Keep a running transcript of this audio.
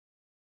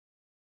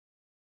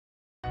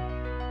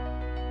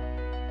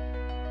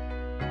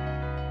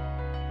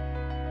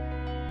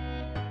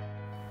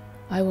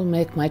I will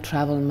make my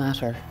travel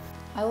matter.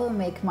 I will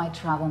make my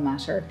travel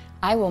matter.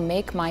 I will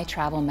make my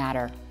travel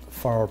matter.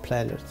 For our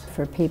planet.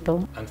 For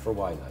people. And for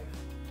wildlife.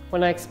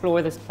 When I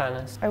explore this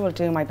planet, I will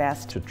do my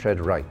best to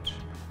tread right.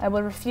 I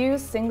will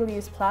refuse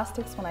single-use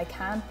plastics when I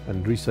can.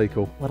 And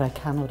recycle what I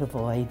cannot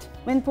avoid.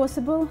 When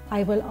possible,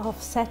 I will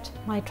offset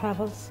my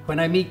travels. When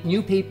I meet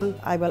new people,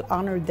 I will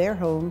honour their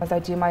home as I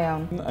do my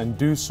own. And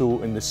do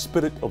so in the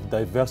spirit of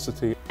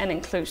diversity and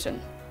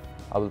inclusion.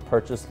 I will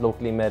purchase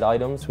locally made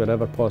items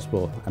wherever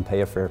possible and pay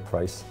a fair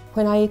price.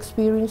 When I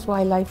experience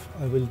wildlife,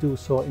 I will do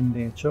so in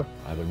nature.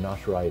 I will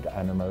not ride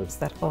animals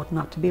that ought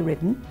not to be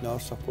ridden,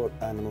 nor support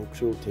animal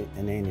cruelty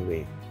in any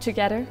way.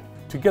 Together,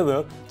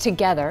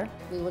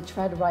 we will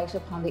tread right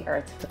upon the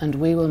earth. And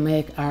we will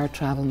make our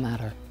travel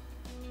matter.